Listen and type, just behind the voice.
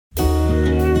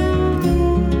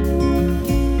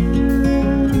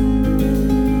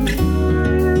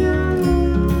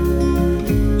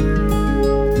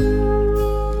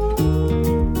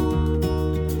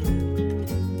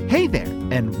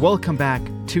Welcome back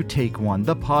to Take One,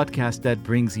 the podcast that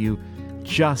brings you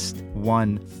just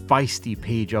one feisty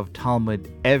page of Talmud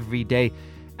every day.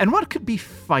 And what could be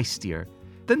feistier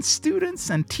than students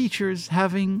and teachers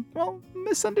having,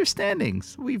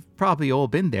 misunderstandings? We've probably all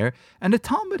been there, and the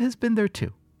Talmud has been there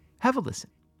too. Have a listen.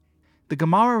 The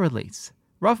Gemara relates,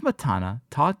 Rav Matana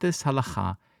taught this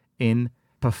halacha in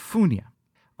Pafunia.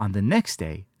 On the next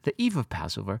day, the eve of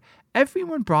Passover,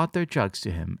 everyone brought their jugs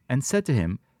to him and said to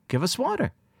him, "Give us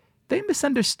water." They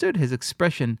misunderstood his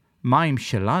expression, Maim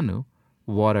Shelanu,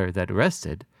 water that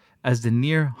rested, as the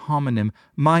near homonym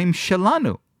Maim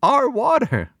Shelanu, our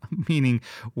water, meaning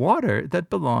water that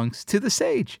belongs to the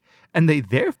sage. And they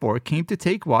therefore came to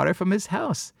take water from his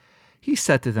house. He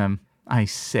said to them, "I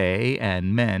say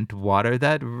and meant water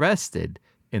that rested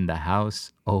in the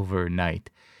house overnight."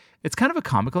 It's kind of a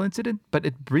comical incident, but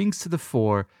it brings to the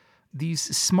fore these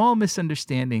small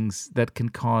misunderstandings that can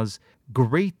cause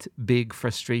great big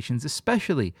frustrations,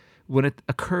 especially when it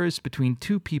occurs between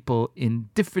two people in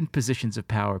different positions of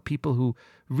power, people who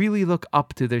really look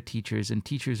up to their teachers and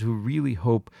teachers who really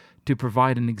hope to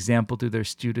provide an example to their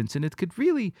students. And it could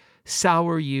really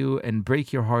sour you and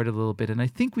break your heart a little bit. And I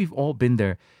think we've all been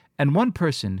there. And one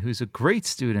person who's a great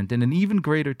student and an even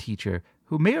greater teacher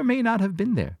who may or may not have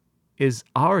been there is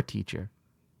our teacher,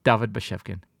 David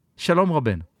Bashevkin. Shalom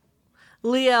Rabbeinu.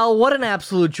 Liel, what an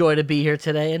absolute joy to be here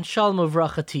today, and shalom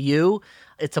uvracha to you.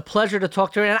 It's a pleasure to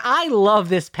talk to you, and I love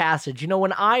this passage. You know,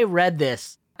 when I read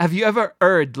this... Have you ever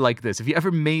erred like this? Have you ever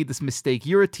made this mistake?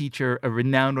 You're a teacher, a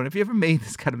renowned one. Have you ever made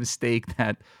this kind of mistake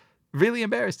that really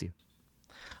embarrassed you?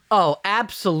 Oh,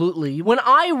 absolutely. When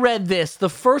I read this, the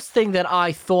first thing that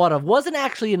I thought of wasn't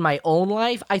actually in my own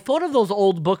life. I thought of those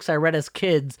old books I read as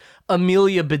kids,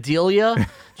 Amelia Bedelia.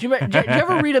 Did you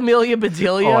ever read Amelia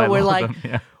Bedelia?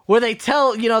 Where they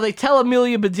tell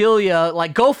Amelia Bedelia,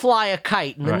 like, go fly a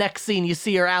kite. And the next scene, you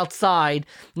see her outside,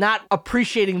 not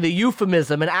appreciating the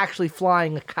euphemism and actually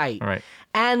flying a kite. Right.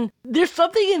 And there's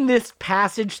something in this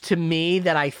passage to me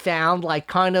that I found, like,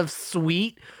 kind of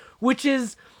sweet, which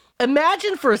is...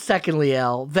 Imagine for a second,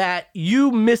 Liel, that you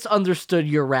misunderstood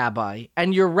your rabbi,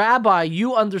 and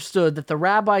you understood that the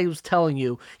rabbi was telling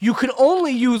you, you could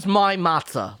only use my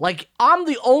matzah. Like, I'm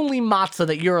the only matzah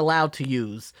that you're allowed to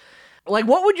use. Like,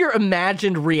 what would your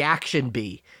imagined reaction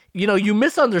be? You know, you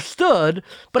misunderstood,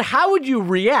 but how would you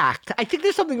react? I think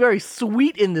there's something very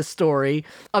sweet in this story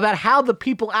about how the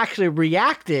people actually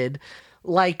reacted.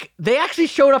 Like, they actually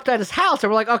showed up at his house and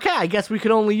were like, okay, I guess we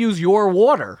can only use your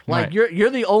water. Like, right.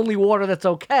 You're the only water that's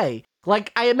okay.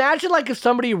 Like, I imagine, like, if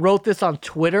somebody wrote this on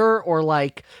Twitter or,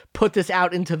 like, put this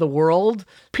out into the world,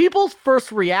 people's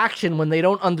first reaction when they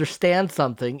don't understand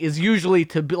something is usually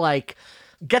to be like,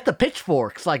 get the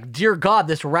pitchforks. Like, dear God,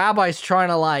 this rabbi's trying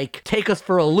to, like, take us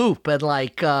for a loop and,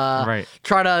 like,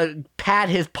 try to pad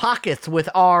his pockets with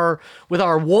our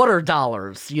water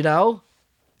dollars, you know?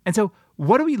 And so,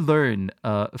 what do we learn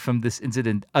from this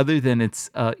incident other than its,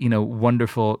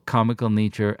 wonderful comical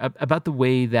nature about the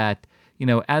way that,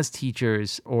 as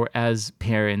teachers or as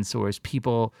parents or as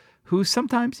people who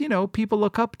sometimes, people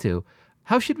look up to,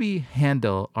 how should we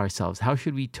handle ourselves? How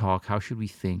should we talk? How should we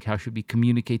think? How should we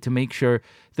communicate to make sure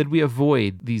that we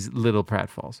avoid these little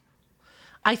pratfalls?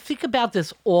 I think about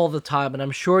this all the time, and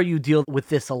I'm sure you deal with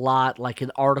this a lot, like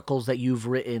in articles that you've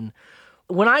written.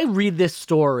 When I read this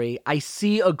story, I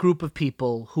see a group of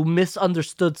people who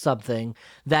misunderstood something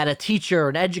that a teacher,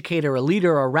 an educator, a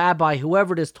leader, a rabbi,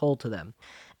 whoever it is, told to them.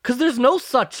 Because there's no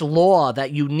such law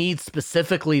that you need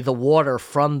specifically the water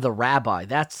from the rabbi.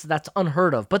 That's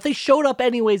unheard of. But they showed up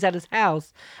anyways at his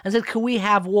house and said, can we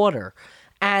have water?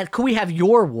 And can we have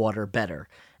your water better?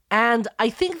 And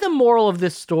I think the moral of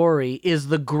this story is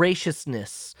the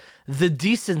graciousness, the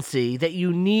decency that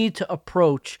you need to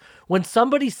approach when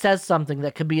somebody says something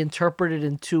that can be interpreted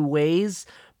in two ways.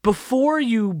 Before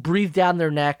you breathe down their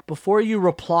neck, before you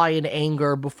reply in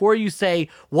anger, before you say,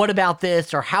 what about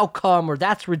this, or how come, or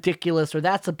that's ridiculous, or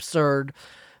that's absurd,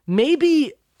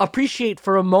 maybe appreciate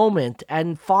for a moment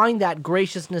and find that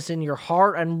graciousness in your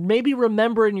heart, and maybe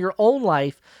remember in your own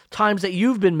life times that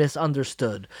you've been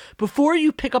misunderstood. Before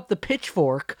you pick up the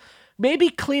pitchfork, maybe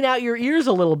clean out your ears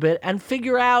a little bit and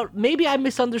figure out, maybe I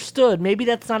misunderstood, maybe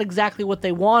that's not exactly what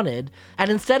they wanted,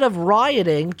 and instead of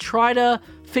rioting, try to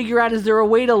figure out, is there a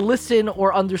way to listen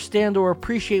or understand or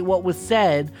appreciate what was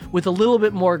said with a little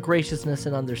bit more graciousness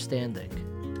and understanding?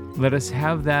 Let us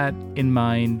have that in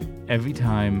mind every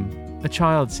time a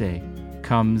child, say,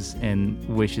 comes and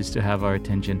wishes to have our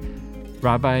attention.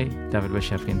 Rabbi David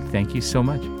Bashevkin, thank you so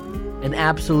much. An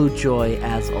absolute joy,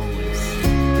 as always.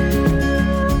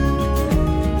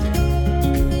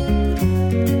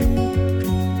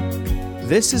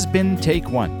 This has been Take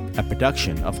One, a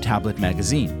production of Tablet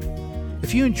Magazine.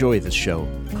 If you enjoy this show,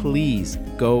 please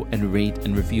go and rate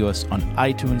and review us on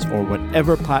iTunes or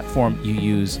whatever platform you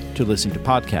use to listen to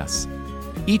podcasts.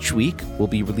 Each week, we'll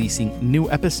be releasing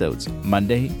new episodes,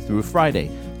 Monday through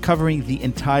Friday, covering the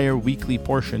entire weekly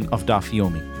portion of Daf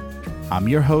Yomi. I'm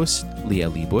your host, Leah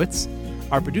Leibowitz.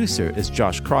 Our producer is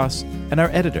Josh Cross, and our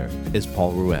editor is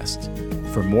Paul Ruest.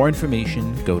 For more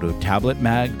information, go to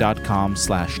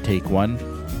tabletmag.com/take1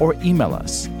 or email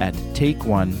us at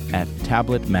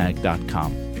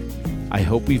take1@tabletmag.com. I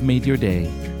hope we've made your day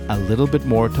a little bit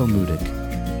more Talmudic,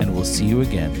 and we'll see you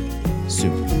again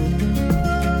soon.